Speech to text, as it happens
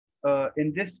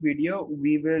In this video,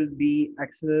 we will be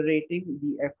accelerating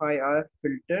the FIR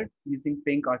filter using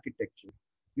PYNQ architecture.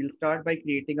 We'll start by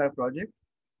creating our project.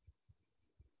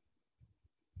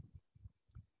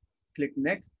 Click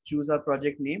Next, choose our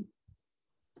project name.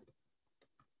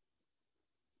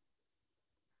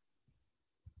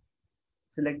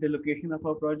 Select the location of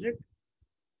our project.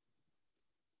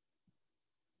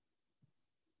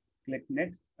 Click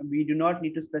Next. We do not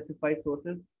need to specify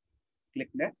sources. Click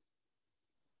Next.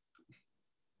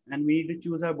 And we need to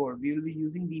choose our board. We will be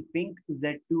using the PYNQ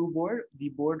Z2 board. The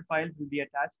board files will be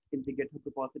attached in the GitHub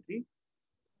repository.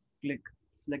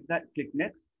 Select that, click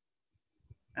Next,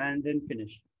 and then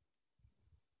finish.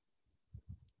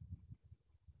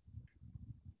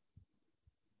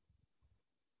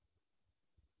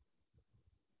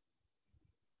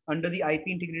 Under the IP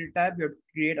integrated tab, you have to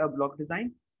create a block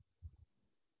design.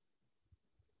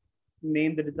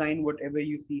 Name the design whatever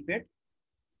you see fit,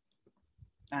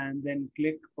 and then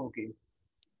click OK.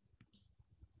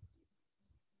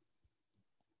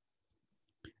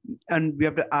 And we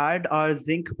have to add our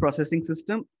Zynq processing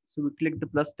system. So we click the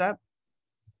plus tab,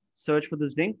 search for the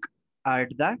Zynq, add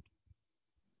that.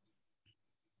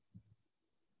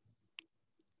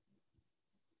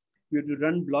 We have to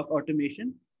run block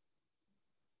automation.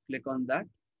 Click on that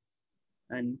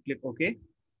and click OK.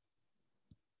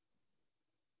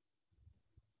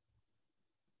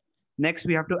 Next,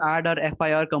 we have to add our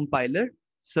FIR compiler.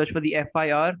 Search for the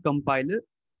FIR compiler.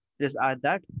 Just add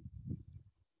that.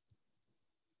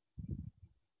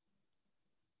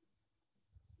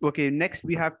 Okay, next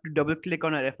we have to double click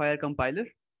on our FIR compiler.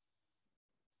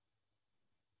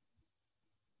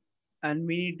 And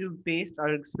we need to paste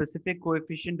our specific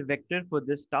coefficient vector for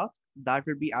this task. That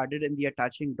will be added in the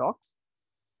attaching docs.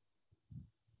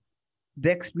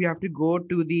 Next, we have to go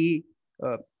to the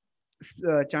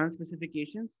channel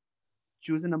specifications.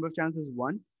 Choose the number of channels as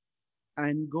 1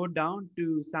 and go down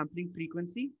to sampling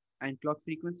frequency and clock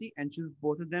frequency and choose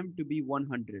both of them to be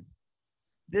 100.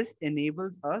 This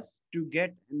enables us to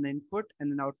get an input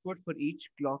and an output for each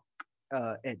clock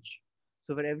edge.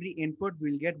 So for every input,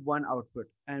 we'll get one output,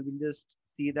 and we'll just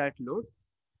see that load.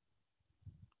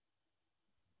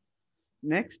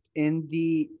 Next, in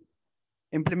the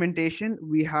implementation,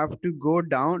 we have to go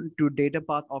down to data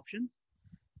path options,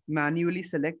 manually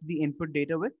select the input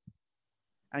data width,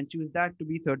 and choose that to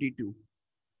be 32.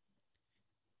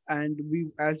 And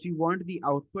as we want the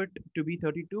output to be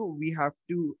 32, we have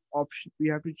to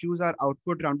choose our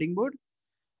output rounding mode,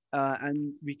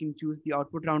 and we can choose the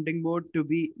output rounding mode to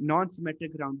be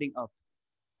non-symmetric rounding up.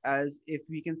 As if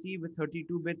we can see with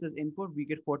 32 bits as input, we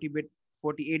get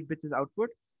 48 bits as output,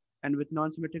 and with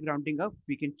non-symmetric rounding up,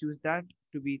 we can choose that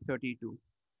to be 32.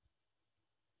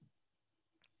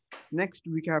 Next,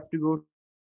 we have to go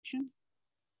to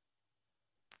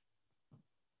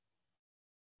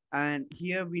and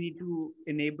here we need to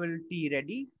enable T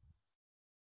ready.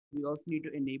 We also need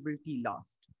to enable T last.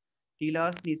 T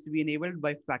last needs to be enabled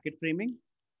by packet framing.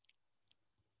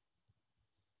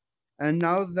 And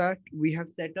now that we have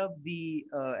set up the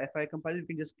FI compiler, we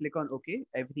can just click on OK.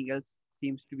 Everything else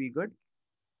seems to be good.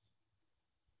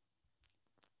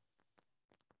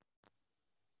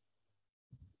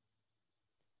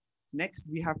 Next,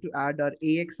 we have to add our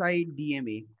AXI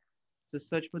DMA. So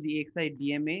search for the AXI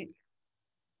DMA.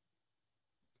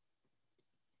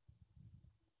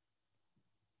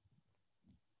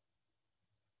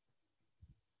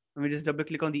 And we just double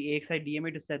click on the AXI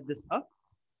DMA to set this up.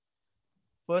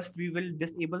 First, we will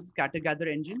disable scatter gather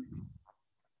engine.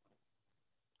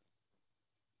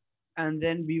 And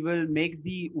then we will make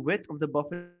the width of the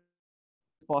buffer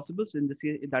possible. So in this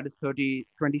case, that is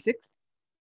 26.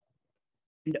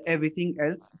 And everything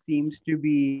else seems to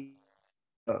be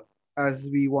as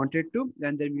we wanted to.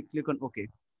 And then we click on OK.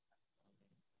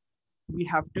 We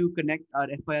have to connect our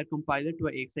FIR compiler to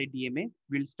our AXI DMA.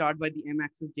 We'll start by the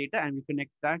M-axis data and we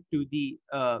connect that to the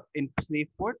slave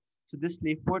port. So this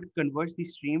slave port converts the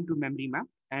stream to memory map.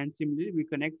 And similarly, we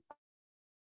connect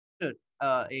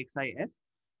AXIS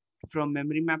from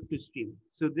memory map to stream.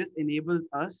 So this enables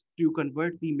us to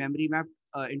convert the memory map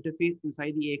interface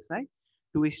inside the AXI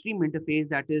to a stream interface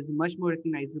that is much more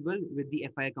recognizable with the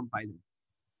FIR compiler.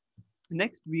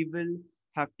 Next, we will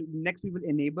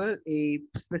enable a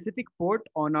specific port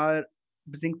on our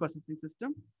Zynq processing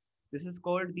system. This is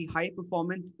called the high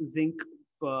performance Zynq,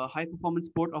 high performance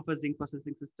port of a Zynq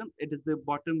processing system. It is the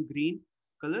bottom green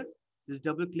color. Just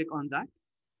double click on that.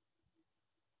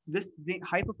 This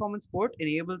high performance port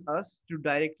enables us to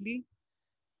directly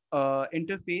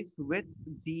interface with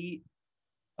the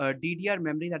DDR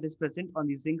memory that is present on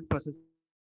the Zynq processing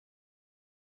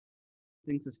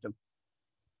system.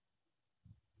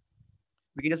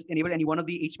 We can just enable any one of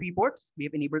the HP ports. We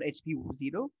have enabled HP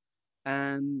 0,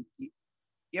 and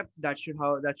yep, that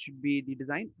should be the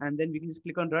design. And then we can just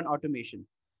click on run automation.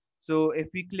 So if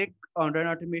we click on run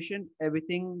automation,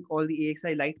 everything, all the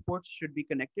AXI light ports should be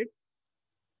connected.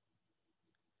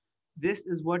 This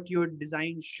is what your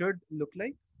design should look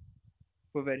like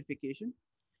for verification.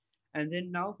 And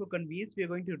then now for convenience, we are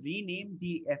going to rename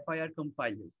the FIR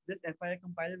compilers. This FIR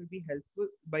compiler will be helpful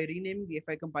by renaming the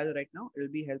FIR compiler right now. It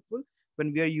will be helpful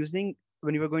when we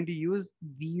are going to use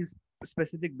these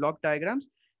specific block diagrams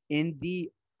in the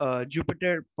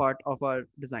Jupyter part of our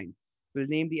design. We'll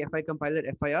name the FI compiler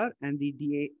FIR and the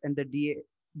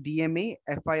DMA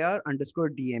FIR underscore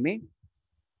DMA.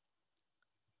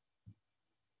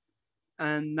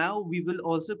 And now we will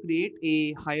also create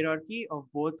a hierarchy of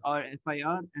both our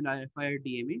FIR and our FIR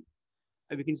DMA.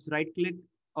 We can just right click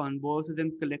on both of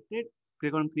them collected,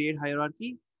 click on create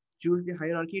hierarchy, choose the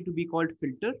hierarchy to be called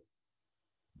filter,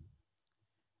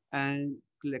 and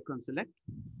click on select.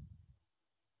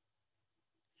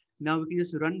 Now we can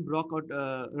just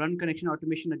run connection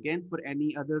automation again for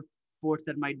any other ports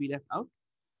that might be left out.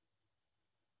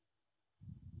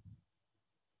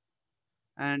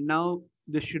 And now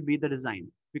this should be the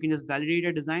design. We can just validate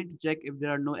a design to check if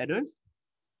there are no errors.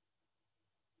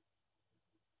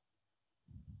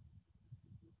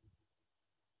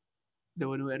 There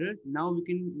were no errors. Now we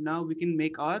can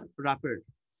make our wrapper.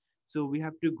 So we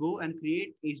have to go and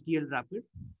create HDL wrapper.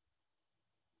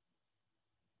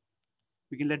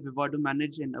 We can let Vivado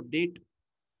manage and update.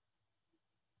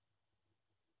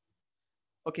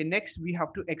 Okay, next we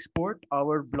have to export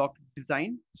our block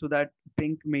design so that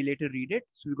PYNQ may later read it.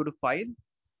 So we go to File,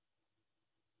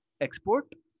 Export,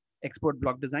 Export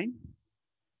Block Design.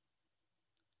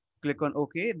 Click on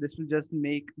OK. This will just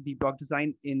make the block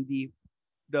design in the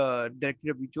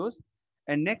directory that we chose.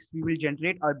 And next we will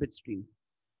generate our bit stream.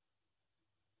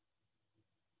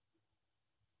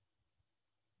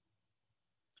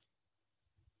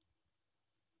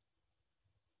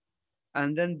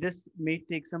 And then this may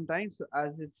take some time. So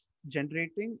as it's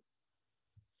generating.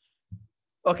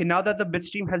 Okay, now that the bit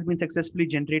stream has been successfully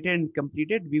generated and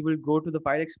completed, we will go to the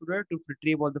file explorer to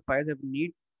retrieve all the files that we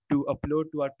need to upload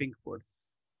to our PYNQ code.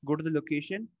 Go to the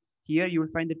location. Here you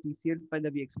will find the TCL file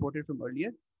that we exported from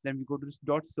earlier. Then we go to this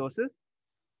dot sources,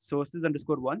 sources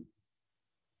underscore one,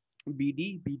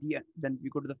 BD, then we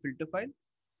go to the filter file.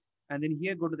 And then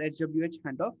here go to the HWH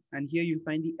handoff, and here you'll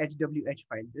find the HWH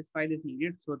file. This file is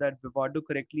needed so that Vivado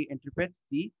correctly interprets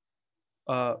the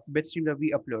bit stream that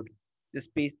we upload.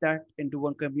 Just paste that into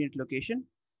one convenient location.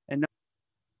 And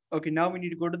now, okay, now we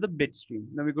need to go to the bit stream.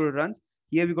 Now we go to runs.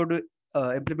 Here we go to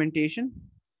implementation,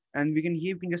 and we can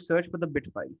just search for the bit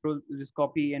file. So just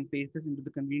copy and paste this into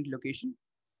the convenient location.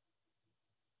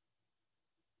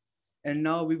 And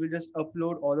now we will just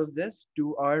upload all of this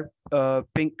to our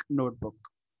PYNQ notebook.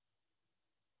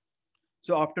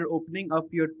 So after opening up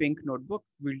your PYNQ notebook,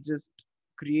 we'll just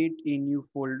create a new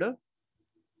folder.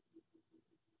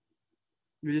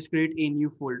 We'll just create a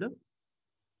new folder.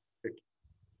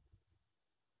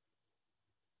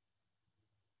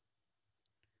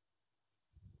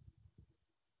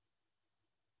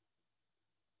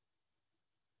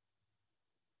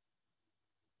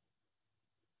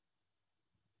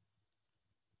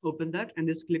 Open that and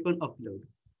just click on upload.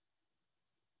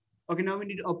 Okay, now we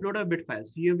need to upload our bit files.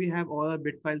 So here we have all our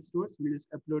bit file stores. We'll just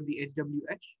upload the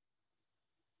HWH,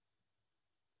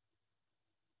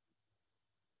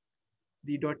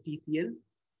 the .tcl,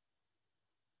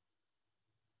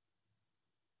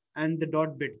 and the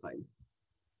 .bit file.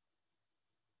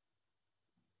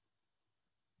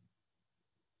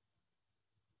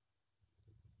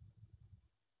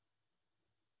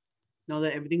 Now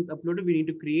that everything's uploaded, we need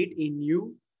to create a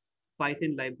new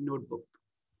Python live notebook.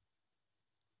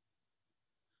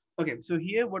 Okay, so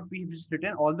here what we've just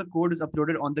written, all the code is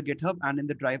uploaded on the GitHub and in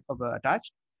the drive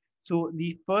attached. So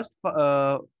the first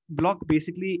block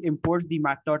basically imports the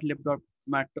matplotlib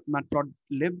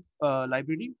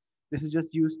library. This is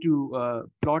just used to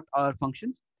plot our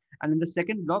functions. And in the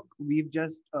second block, we've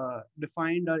just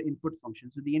defined our input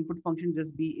function. So the input function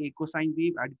just be a cosine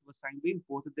wave, added to a sine wave.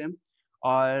 Both of them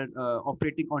are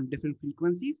operating on different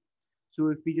frequencies. So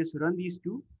if we just run these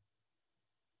two,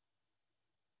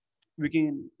 we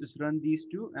can just run these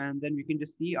two, and then we can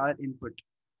just see our input.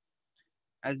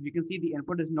 As we can see, the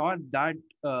input is not that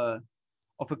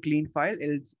of a clean file.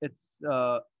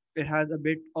 It has a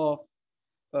bit of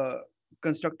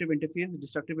constructive interference,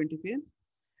 destructive interference.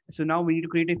 So now we need to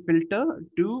create a filter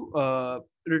to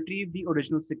retrieve the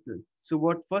original signal. So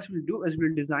what first we'll do is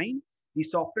we'll design the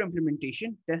software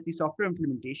implementation, test the software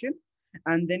implementation,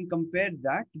 and then compare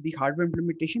that to the hardware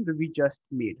implementation that we just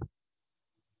made.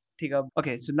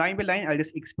 Okay, so line by line, I'll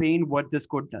just explain what this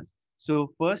code does.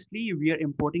 So firstly, we are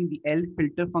importing the L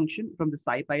filter function from the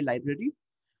scipy library.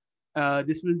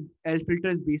 This will L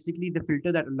filter is basically the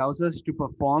filter that allows us to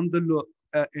perform the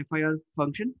FIR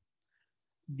function.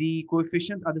 The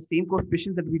coefficients are the same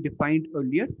coefficients that we defined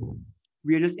earlier.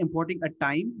 We are just importing a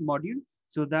time module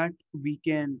so that we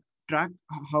can track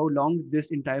how long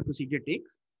this entire procedure takes.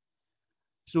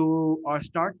 So our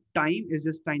start time is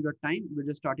just time.time. We're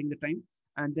just starting the time.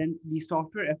 And then the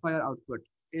software FIR output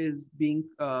is being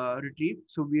retrieved.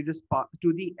 So we just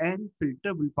to the N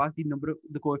filter, we'll pass the number of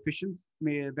the coefficients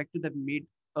vector that we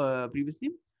made previously,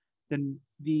 then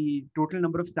the total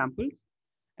number of samples,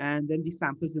 and then the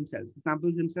samples themselves. The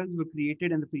samples themselves were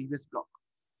created in the previous block.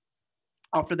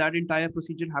 After that entire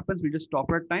procedure happens, we just stop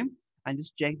our time and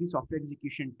just check the software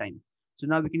execution time. So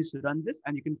now we can just run this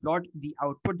and you can plot the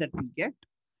output that we get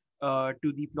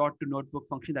to the plot to notebook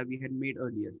function that we had made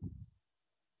earlier.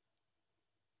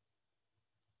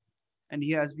 And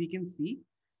here, as we can see,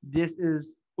 this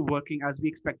is working as we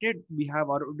expected. We have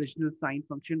our original sine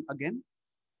function again.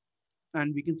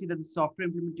 And we can see that the software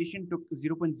implementation took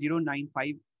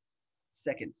 0.095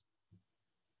 seconds.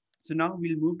 So now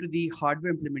we'll move to the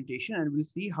hardware implementation and we'll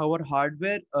see how our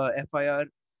hardware FIR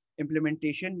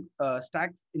implementation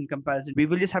stacks in comparison. We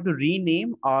will just have to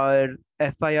rename our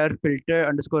FIR filter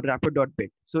underscore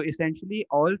wrapper.bit. So essentially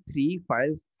all three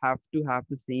files have to have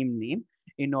the same name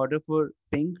in order for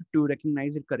PYNQ to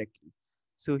recognize it correctly.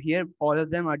 So here all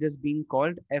of them are just being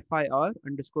called FIR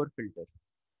underscore filter.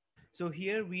 So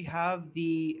here we have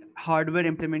the hardware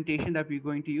implementation that we're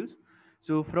going to use.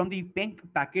 So from the PYNQ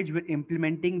package, we're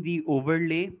implementing the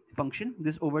overlay function.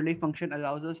 This overlay function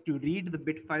allows us to read the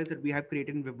bit files that we have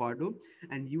created in Vivado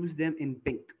and use them in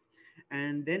PYNQ.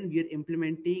 And then we are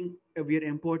implementing, we are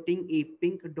importing a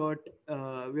PYNQ dot,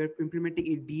 we are implementing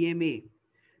a DMA.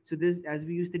 So this, as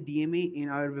we use the DMA in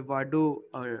our Vivado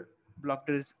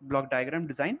block diagram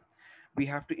design, we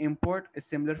have to import a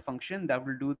similar function that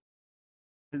will do the same.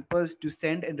 That will help us to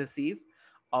send and receive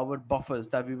our buffers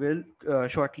that we will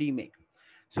shortly make.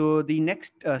 So the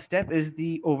next step is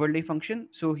the overlay function.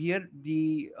 So here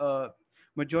the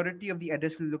majority of the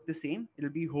address will look the same. It'll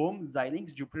be home,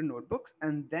 Xilinx, Jupyter notebooks,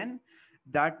 and then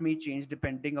that may change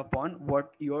depending upon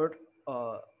what your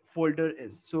folder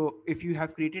is. So if you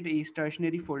have created a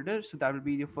stationary folder, so that will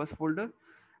be your first folder,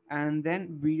 and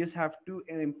then we just have to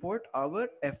import our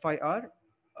FIR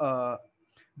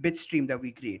bit stream that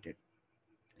we created.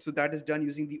 So that is done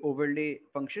using the overlay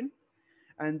function.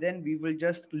 And then we will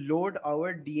just load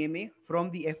our DMA from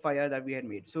the FIR that we had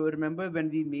made. So remember when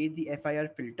we made the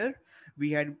FIR filter, we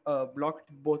had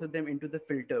blocked both of them into the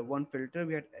filter. One filter,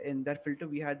 we had in that filter,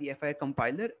 we had the FIR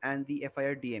compiler and the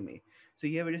FIR DMA. So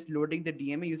here we're just loading the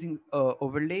DMA using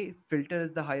overlay. Filter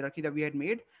is the hierarchy that we had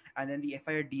made. And then the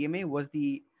FIR DMA was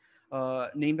the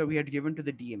name that we had given to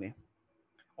the DMA.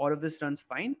 All of this runs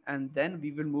fine. And then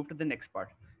we will move to the next part.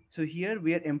 So here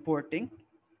we are importing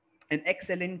an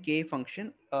xlnk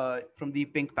function from the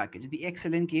PYNQ package. The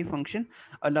xlnk function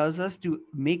allows us to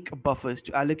make buffers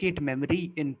to allocate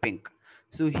memory in PYNQ.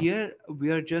 So here we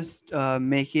are just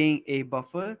making a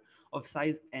buffer of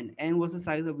size n. N was the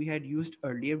size that we had used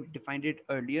earlier. We defined it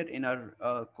earlier in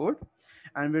our code,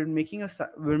 and we're making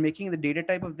the data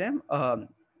type of them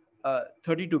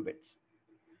 32 bits.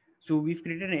 So we've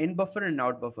created an in buffer and an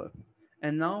out buffer.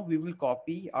 And now we will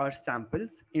copy our samples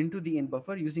into the in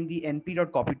buffer using the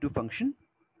np.copy2 function.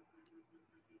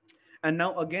 And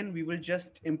now again, we will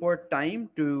just import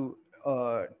time to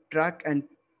track and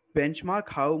benchmark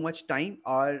how much time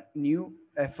our new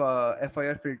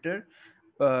FIR filter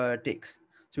takes.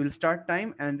 So we'll start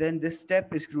time, and then this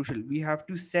step is crucial. We have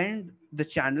to send the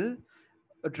channel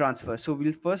transfer. So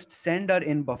we'll first send our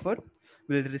in buffer.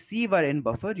 We'll receive our in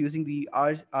buffer using the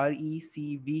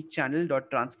recv channel dot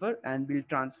transfer, and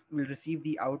we'll receive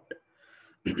the out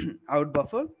out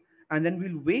buffer, and then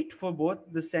we'll wait for both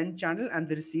the send channel and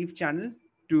the receive channel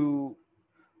to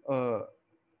uh,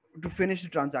 finish the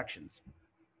transactions.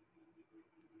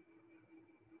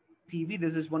 CV,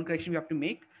 this is one correction we have to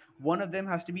make. One of them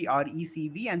has to be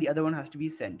recv and the other one has to be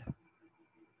send.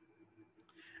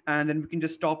 And then we can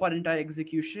just stop our entire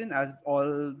execution as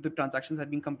all the transactions have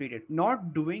been completed.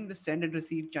 Not doing the send and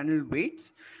receive channel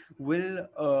waits will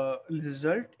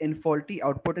result in faulty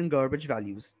output and garbage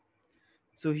values.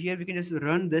 So here we can just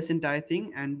run this entire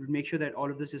thing and make sure that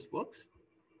all of this just works.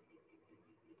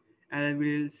 And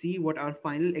we'll see what our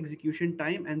final execution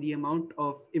time and the amount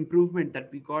of improvement that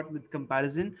we got with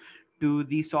comparison to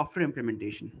the software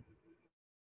implementation.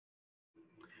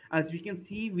 As we can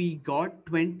see, we got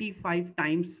 25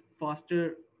 times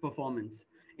faster performance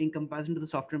in comparison to the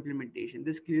software implementation.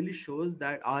 This clearly shows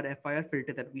that our FIR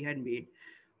filter that we had made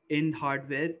in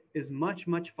hardware is much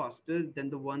faster than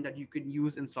the one that you could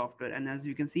use in software. And as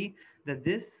you can see that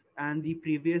this and the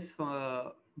previous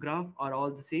graph are all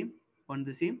the same on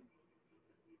the same.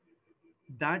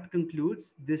 That concludes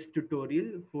this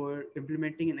tutorial for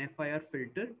implementing an FIR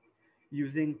filter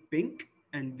using PYNQ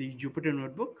and the Jupyter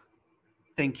notebook.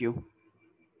 Thank you.